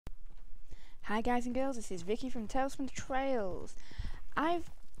Hi guys and girls, this is Vicky from Tales from the Trails.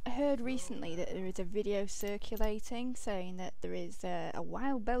 I've heard recently that there is a video circulating saying that there is a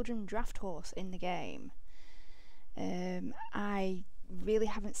wild Belgian draft horse in the game. I really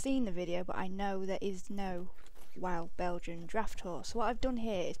haven't seen the video, but I know there is no wild Belgian draft horse. So what I've done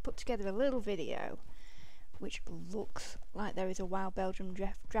here is put together a little video which looks like there is a wild Belgian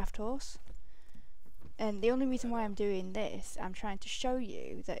draft horse. And the only reason why I'm doing this, I'm trying to show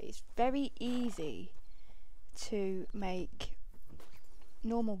you that it's very easy to make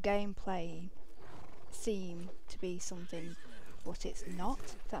normal gameplay seem to be something but it's not,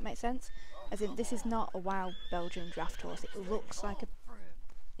 if that makes sense. As in, this is not a wild Belgian draft horse. It looks like a,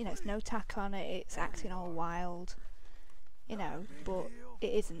 you know, it's no tack on it, it's acting all wild, you know, but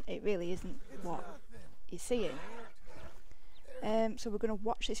it isn't, it really isn't what you're seeing. So we're going to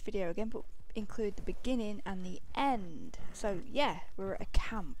watch this video again, but include the beginning and the end. So yeah, we're at a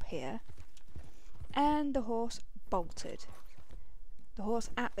camp here and the horse bolted. The horse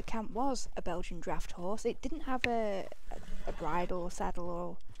at the camp was a Belgian draft horse. It didn't have a bridle or saddle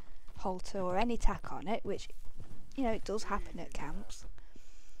or halter or any tack on it, which, you know, it does happen at camps.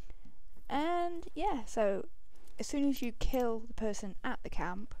 And yeah, so as soon as you kill the person at the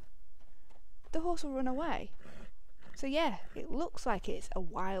camp, the horse will run away. So yeah, it looks like it's a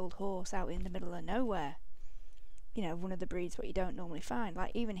wild horse out in the middle of nowhere. You know, one of the breeds what you don't normally find.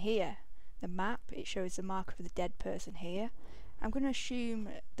 Like even here, the map, it shows the mark of the dead person here. I'm going to assume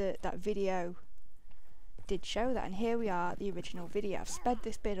that that video did show that, and here we are, the original video. I've sped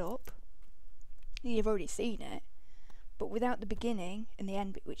this bit up. You've already seen it, but without the beginning and the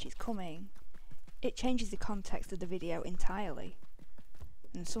end bit which is coming, it changes the context of the video entirely.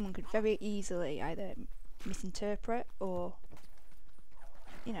 And someone could very easily either misinterpret or,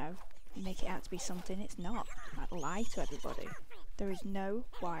 you know, make it out to be something it's not. Like, lie to everybody. There is no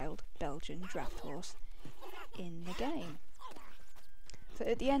wild Belgian draft horse in the game. So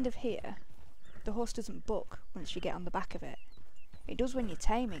at the end of here, the horse doesn't buck once you get on the back of it. It does when you're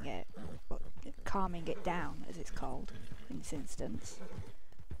taming it, but calming it down, as it's called in this instance.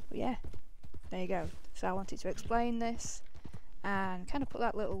 But yeah, there you go. So I wanted to explain this and kind of put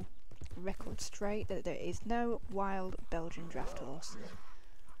that little record straight that there is no wild Belgian draft horse.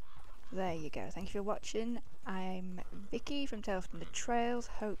 There you go. Thank you for watching. I'm Vicky from Tales from the Trails.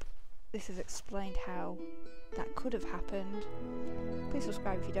 Hope this has explained how that could have happened. Please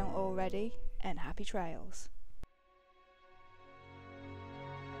subscribe if you don't already, and happy trails.